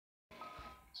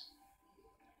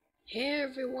Hey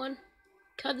everyone,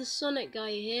 Cut the Sonic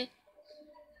guy here.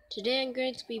 Today I'm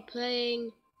going to be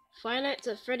playing Five Nights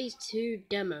at Freddy's 2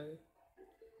 demo.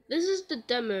 This is the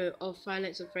demo of Five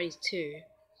Nights at Freddy's 2,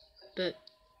 but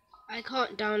I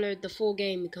can't download the full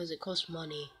game because it costs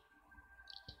money.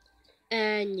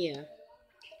 And yeah,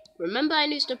 remember I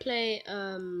used to play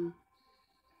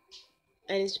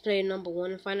number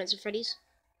 1 in Five Nights at Freddy's?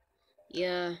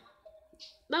 Yeah,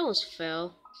 that was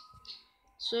fail.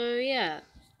 So yeah,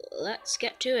 let's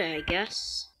get to it, I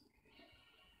guess.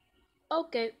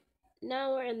 Okay,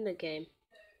 now we're in the game.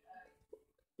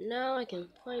 Now I can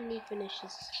finally finish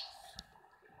this.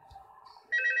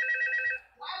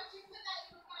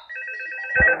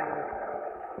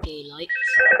 Daylight.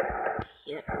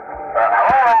 Yep. Hello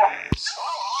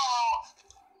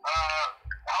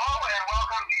and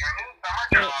welcome to your new summer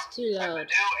job It's too loud. at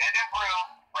the new and improved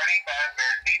Freddy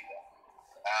Fazbear's Pizza.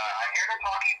 I'm here to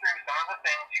talk you through some of the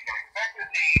things you can expect to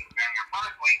see during your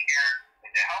first week here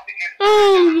and to help you get started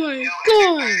on a new and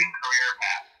exciting career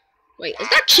path. Wait, is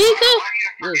that Chica?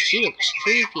 Oh, she looks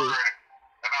creepy.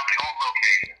 About the old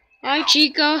location. Hi,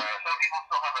 Chica. Some people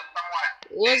still have a somewhat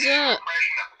What's up?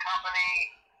 impression of the company.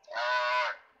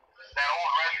 That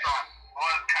old restaurant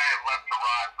was kind of left to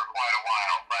rot for quite a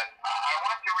while, but I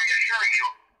want to reassure you,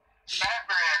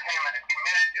 Fazbear Entertainment is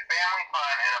committed to family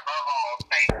fun and above all,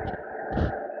 safety.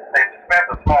 They've spent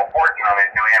a small fortune on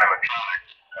these new animatronics.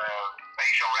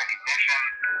 Facial recognition,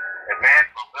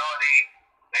 advanced mobility,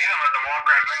 they even let them walk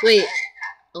around during Wait. the day.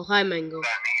 Oh, hi, Mango.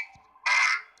 That means.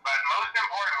 But most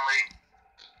importantly,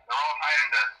 they're all tied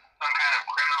into some kind of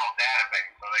criminal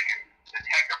database so they can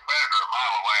detect a predator a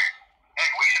mile away.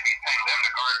 Heck, we should be paying them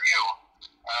to guard you.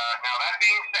 Now that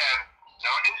being said,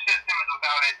 no new system is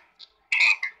without its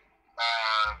kinks.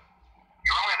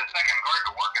 You're only the second guard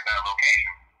to work at that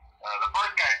location. The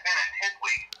first guy finished his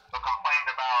week, but complained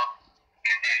about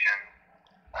conditions.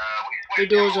 We The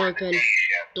switched door's him over to open. day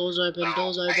shift. Doors open,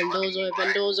 doors open, doors open,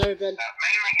 doors open.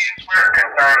 Mainly we're concerned that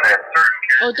certain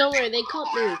characters. Oh, don't worry, they can't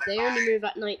move. They only move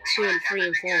at night 2 and 3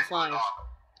 and 4 and 5.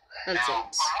 And 6. Now,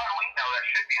 from what we know, that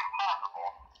should be impossible.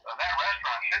 That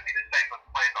restaurant should be the safest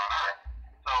place on earth.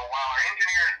 So while our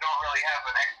engineers don't really have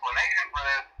an explanation for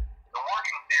this, the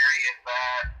working theory is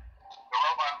that the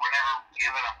robots were never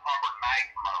given a proper night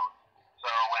mode. So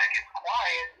when it gets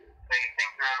quiet, they think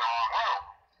they're in the wrong room.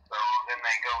 So then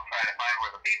they go try to find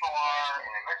where the people are,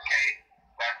 and in this case,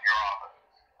 that's your office.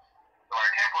 So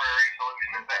our temporary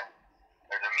solution is this.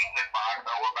 There's a music box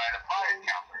over by the prize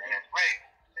counter, and it's rigged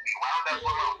to be wound up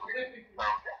remotely. So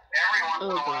every once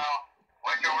in a while,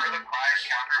 switch over to the prize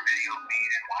counter video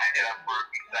feed and wind it up for a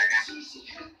few seconds.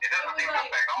 It doesn't seem to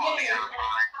affect all the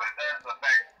animatronics, but it does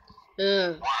affect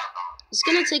one of them. It's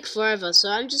gonna take forever, so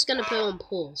I'm just gonna put it on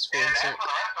pause for a And sec. as for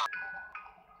the rest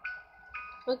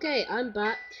of Okay, I'm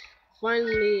back.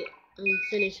 Finally, I'm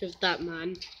finished with that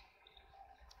man.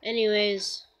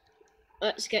 Anyways,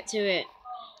 let's get to it.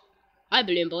 Hi,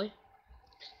 Balloon Boy.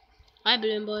 Hi,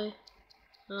 Balloon Boy.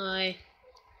 Hi.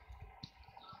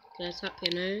 Can I tap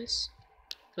your nose?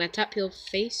 Can I tap your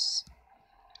face?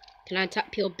 Can I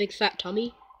tap your big fat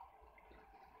tummy?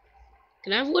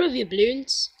 Can I have one of your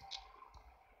balloons?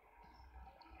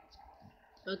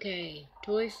 Okay,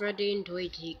 Toy Freddy and Toy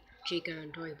Chica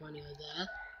and Toy Bonnie are there.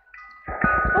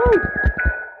 Oh!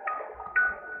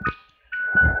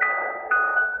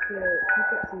 So,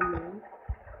 Puppet's in there.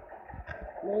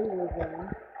 Mango's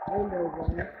there.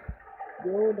 Rainbow's there.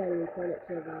 The old animatronics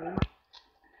are there.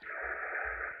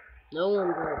 No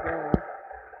one's right there.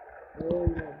 No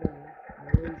one's right there.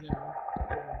 No one's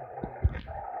there.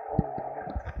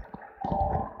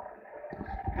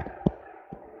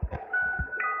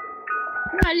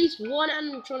 At least one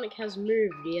animatronic has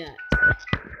moved yet.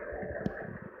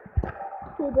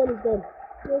 Toy Bonnie's gone.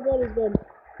 Toy Bonnie's gone.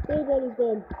 Toy Bonnie's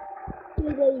gone.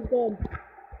 Toy Bonnie's gone.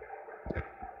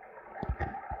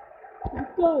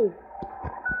 Let's go.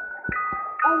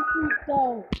 I'm freaked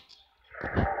out.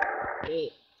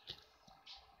 Wait.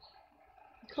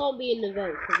 He can't be in the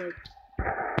vent because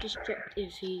I just checked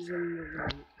if he's in the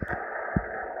vent.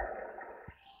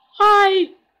 Hi!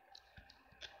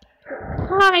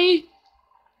 Hi!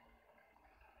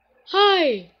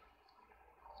 Hi!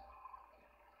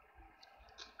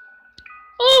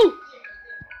 Oh!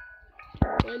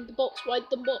 Wind the box, wind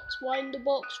the box, wind the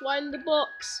box, wind the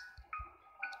box.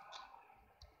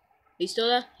 He's still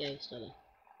there? Yeah, he's still there.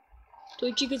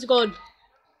 Toy Chica's gone.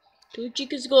 Toy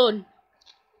Chica's gone.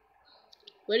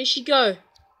 Where did she go?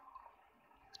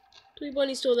 Toy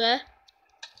Bonnie's still there.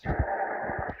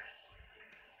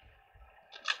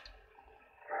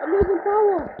 I'm losing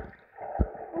power.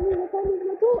 I'm losing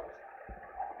my torch.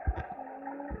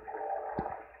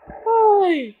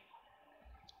 Hi.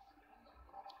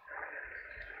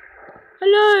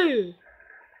 no!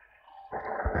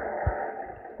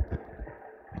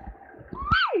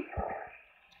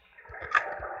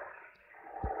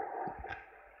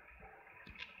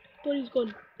 Bonnie's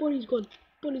gone. Bonnie's gone.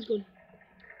 Bonnie's gone.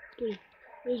 Bonnie.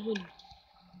 Where's Bonnie?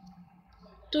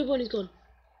 Toy Bonnie's gone.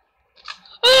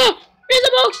 Ah! Here's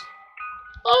the box!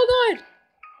 Oh god!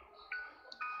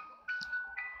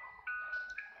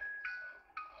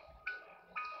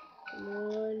 Come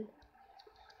on.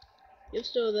 You're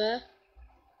still there.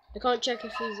 I can't check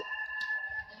if he's...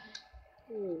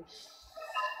 Oof.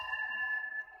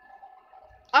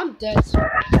 I'm dead. So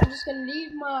I'm just gonna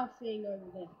leave my thing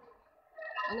over there.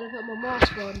 I'm gonna put my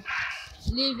mask on.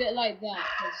 Leave it like that,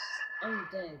 because I'm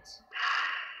dead.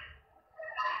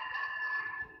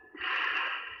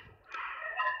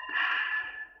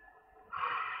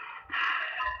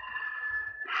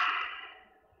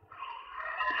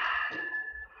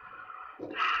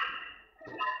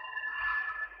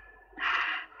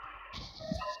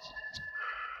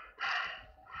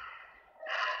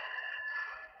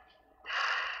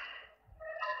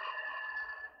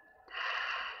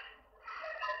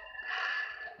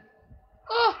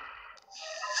 Oh!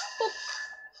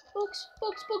 Books,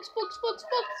 books, books, books, books,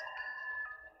 books.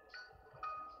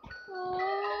 Oh,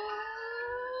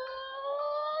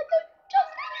 don't just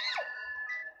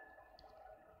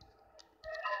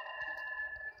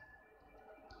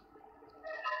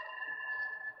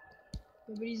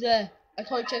nobody's there. I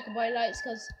can't check my lights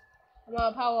because I'm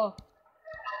out of power.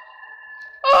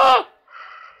 Ah!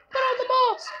 Put on the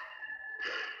mask!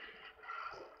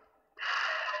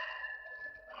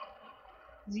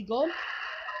 Is he gone?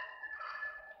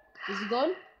 Is he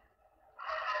gone?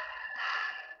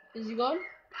 Is he gone?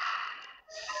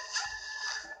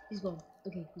 He's gone.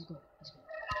 Okay, he's gone. He's gone.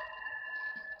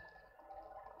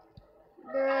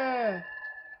 Bruh.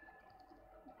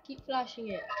 Keep flashing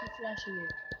it. Keep flashing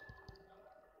it.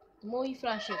 The more you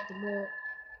flash it, the more...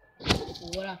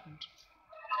 What happened?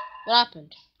 What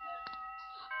happened?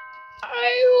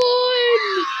 I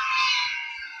won!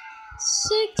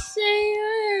 6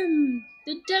 AM!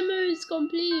 The demo is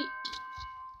complete.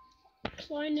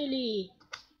 Finally.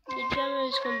 The demo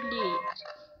is complete.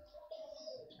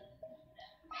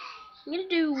 I'm gonna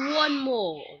do one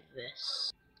more of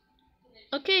this.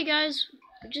 Okay guys,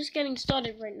 we're just getting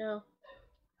started right now.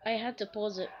 I had to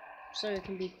pause it so it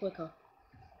can be quicker.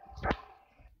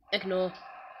 Ignore.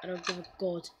 I don't give a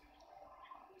god.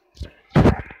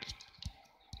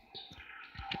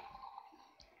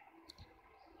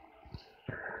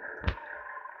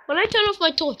 When I turn off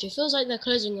my torch, it feels like they're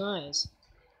closing their eyes.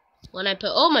 When I put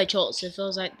on my torch, it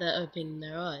feels like they're opening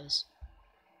their eyes.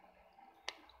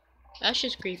 That's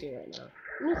just creepy right now.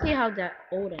 Let me see how that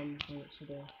old end works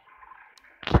today.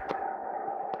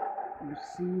 You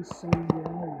see some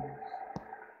yellows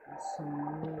and some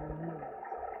yellows.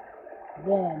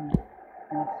 Then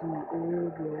you see all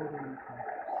the old end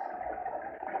parts.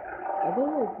 I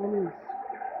don't like Bonnie's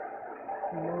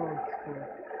mask.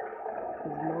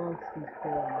 His mask is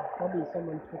gone. Probably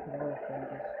someone took it off and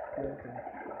just killed him.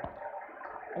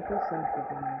 I feel sad for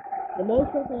Bonnie. The most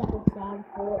person I feel sad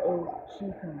for is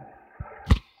Chica.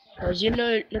 Because you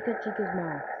know, look at Chica's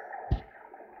mouth.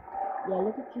 Yeah,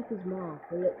 look at Chica's mouth.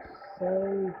 It looks so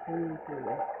creepy.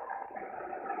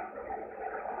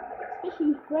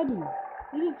 Especially Freddy.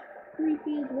 He looks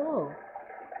creepy as well.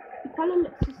 He kind of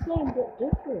looks the same but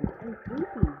different and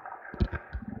creepy.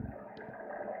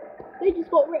 They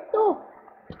just got ripped off.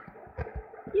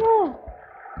 Yeah.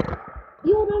 The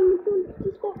old animatronics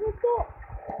just got ripped off.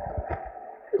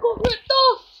 They got ripped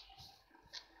off.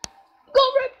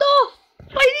 Got ripped off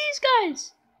by these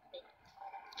guys.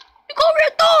 You got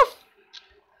ripped off.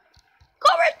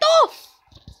 Got ripped off.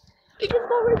 You just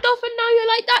got ripped off and now you're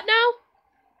like that now.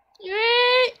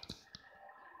 Yeah.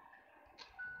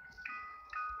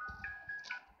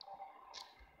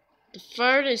 The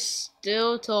third is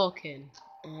still talking,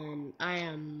 and I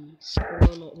am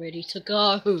still not ready to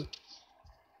go.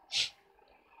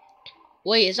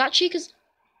 Wait, is that Chica's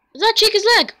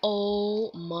leg?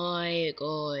 Oh my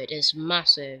god, it's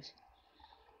massive.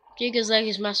 Chica's leg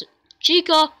is massive.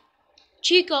 Chica,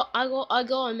 I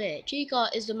gotta admit, Chica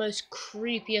is the most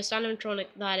creepiest animatronic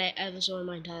that I ever saw in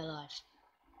my entire life.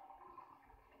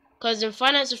 Cause in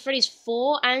Five Nights at Freddy's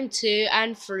 4 and 2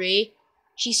 and 3,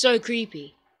 she's so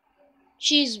creepy.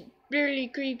 She's really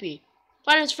creepy.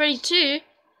 Five Nights at Freddy's 2,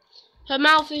 her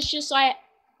mouth is just like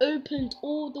opened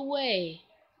all the way.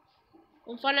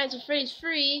 On Five Nights at Freddy's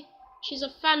 3, she's a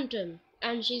phantom,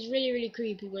 and she's really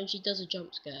creepy when she does a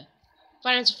jump scare.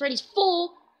 Five Nights at Freddy's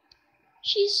 4,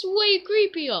 she's way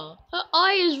creepier. Her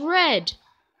eye is red.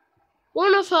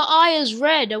 One of her eye is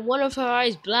red and one of her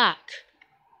eyes black.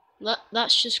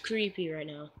 That's just creepy right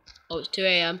now. Oh, it's 2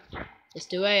 a.m. It's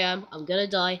 2 a.m. I'm gonna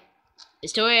die.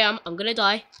 It's 2 a.m. I'm gonna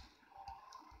die.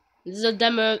 This is a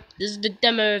demo. This is the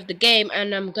demo of the game,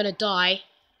 and I'm gonna die.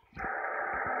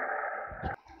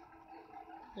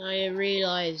 I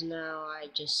realize now I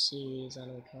just see these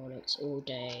animatronics all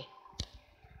day.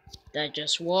 They're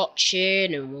just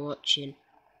watching and watching.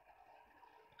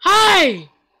 Hi!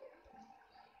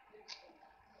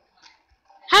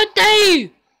 How dare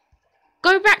you!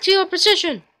 Go back to your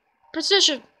position!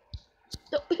 Position!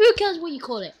 Who cares what you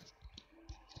call it?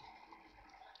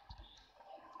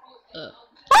 Ah!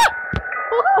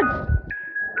 Oh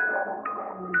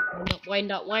god!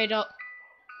 Wind up, wind up!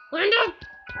 Wind up!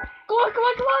 Come on, come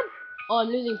on, come on! Oh, I'm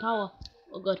losing power.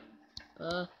 Oh god.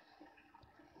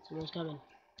 Someone's coming.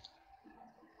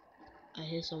 I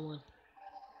hear someone.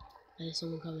 I hear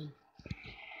someone coming.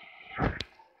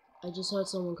 I just heard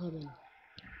someone coming.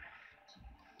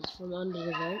 It's from under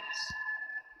the vents.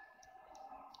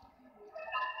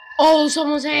 Oh,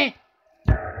 someone's here!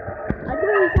 I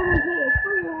know someone's here. It's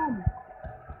 3 a.m.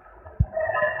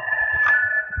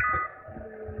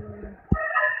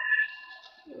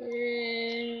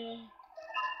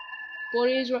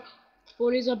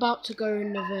 Bonnie's about to go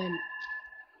in the vent.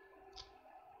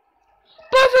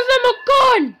 Both of them are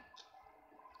gone!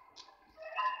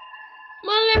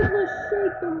 My legs are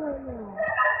shaking right now.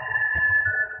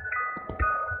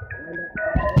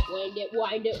 Wind it,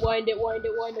 wind it, wind it, wind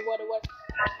it, wind it, wind it, wind it.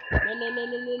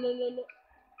 No.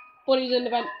 Bonnie's in the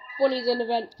vent. Bonnie's in the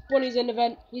vent. Bonnie's in the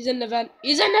vent. He's in the vent.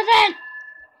 He's in the vent!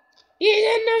 He's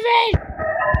in the vent!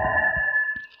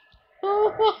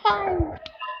 Oh,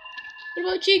 what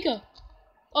about Chica?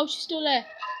 Oh, she's still there.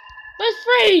 Where's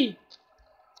Freddy?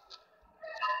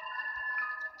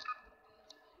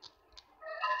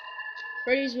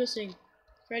 Freddy's missing.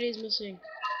 Freddy's missing.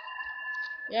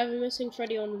 We have a missing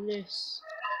Freddy on the list.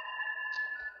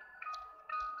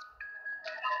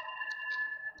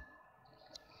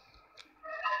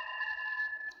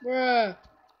 Bruh,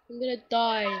 I'm gonna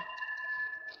die.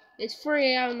 It's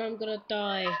 3 a.m. and I'm gonna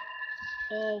die.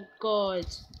 Oh god.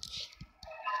 Is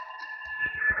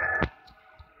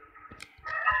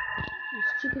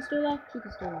Chica still there?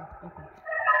 Chica's still there. Okay.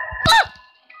 Ah!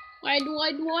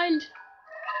 Wind.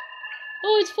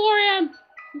 Oh, it's 4 a.m.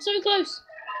 I'm so close.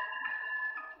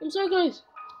 I'm so close.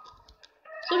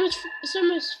 It's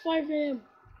almost 5 a.m.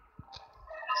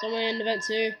 Somewhere in the vent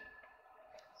too.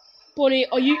 Bonnie,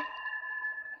 are you?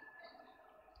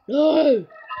 No!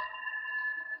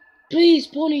 Please,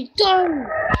 Bonnie, don't!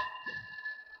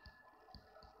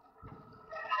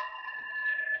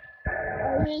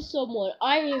 I hear someone.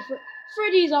 I hear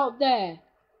Freddy's out there.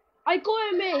 I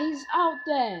got him in. He's out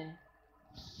there.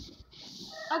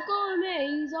 I got him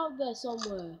in. He's out there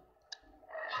somewhere.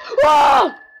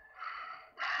 Ah!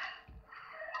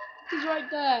 He's right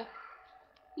there.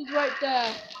 He's right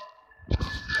there.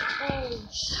 Oh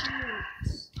shoot.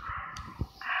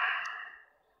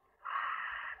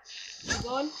 You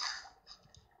gone?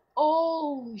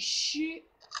 Oh shit.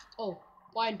 Oh,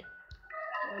 wind.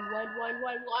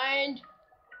 Wind.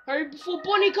 Hurry before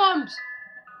Bonnie comes.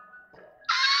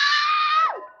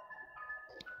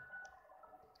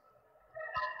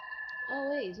 Oh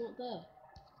wait, he's not there.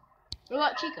 What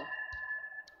about Chica?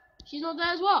 She's not there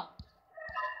as well.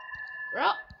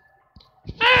 Right?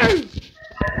 Oh!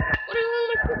 What is wrong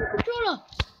with my controller?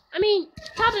 I mean,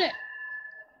 tablet.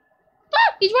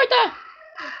 Ah! He's right there.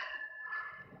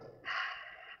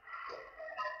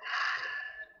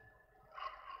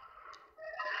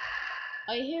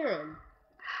 I hear him.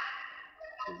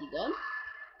 Is he gone?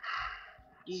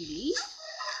 Do you leave?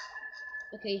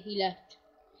 Okay, he left.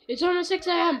 It's almost 6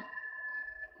 a.m.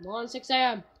 Come on, 6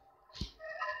 a.m.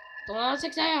 Come on,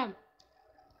 6 a.m.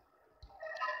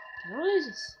 Can I lose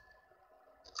this?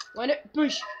 Why not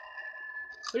push?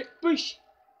 Push.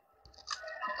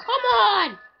 Come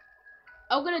on!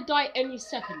 I'm gonna die any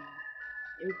second.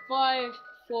 In 5,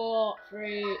 4,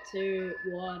 3, 2,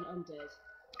 1, I'm dead.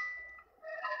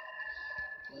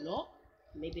 Or not?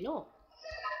 Maybe not.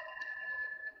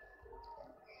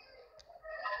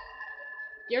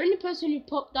 The only person who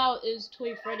popped out is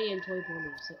Toy Freddy and Toy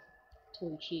Bonnie, so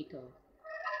Toy Chica.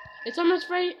 It's almost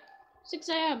 6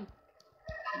 a.m.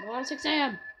 Come on, 6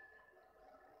 a.m.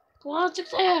 Come on,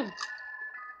 6 a.m.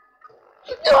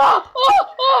 No!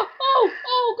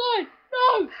 Oh, God,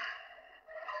 no!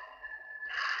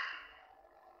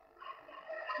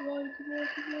 Come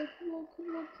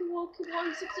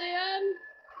on, 6 a.m.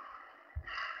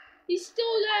 He's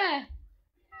still there.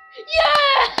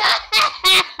 Yes!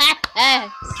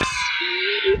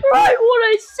 Right, what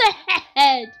I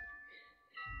said!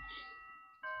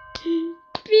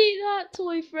 Beat that,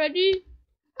 Toy Freddy.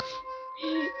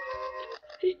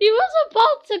 He was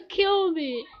about to kill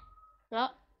me.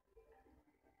 Ah.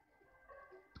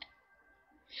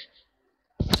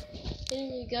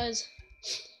 Anyway, guys,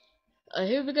 I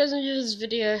hope you guys enjoyed this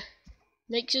video.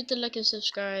 Make sure to like and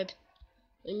subscribe.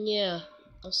 And yeah,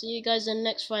 I'll see you guys in the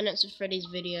next Finance with Freddy's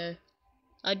video.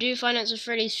 I'll do Finance with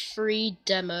Freddy's 3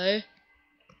 demo.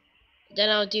 Then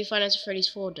I'll do Finance with Freddy's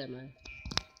 4 demo.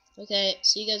 Okay,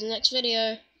 see you guys in the next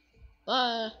video.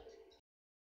 Bye.